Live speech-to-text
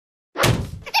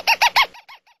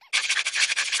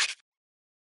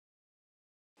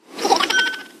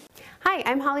Hi,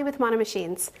 I'm Holly with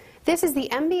Monomachines. This is the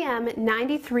MBM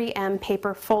 93M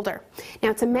paper folder. Now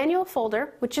it's a manual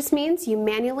folder, which just means you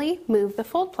manually move the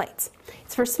fold plates.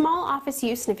 It's for small office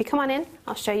use, and if you come on in,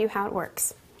 I'll show you how it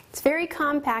works. It's very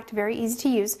compact, very easy to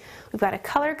use. We've got a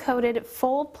color-coded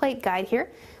fold plate guide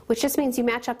here, which just means you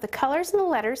match up the colors and the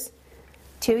letters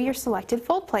to your selected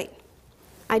fold plate.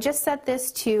 I just set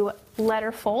this to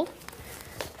letter fold,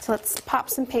 so let's pop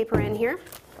some paper in here.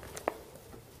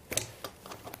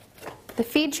 The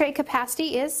feed tray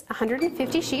capacity is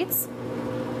 150 sheets.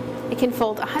 It can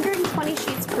fold 120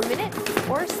 sheets per minute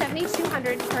or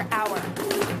 7,200 per hour.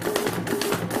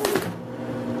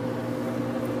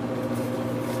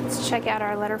 Let's check out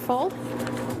our letter fold.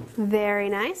 Very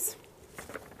nice.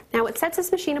 Now what sets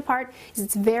this machine apart is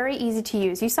it's very easy to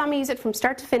use. You saw me use it from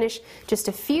start to finish, just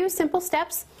a few simple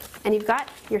steps, and you've got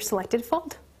your selected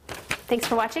fold. Thanks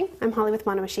for watching. I'm Holly with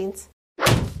Monomachines.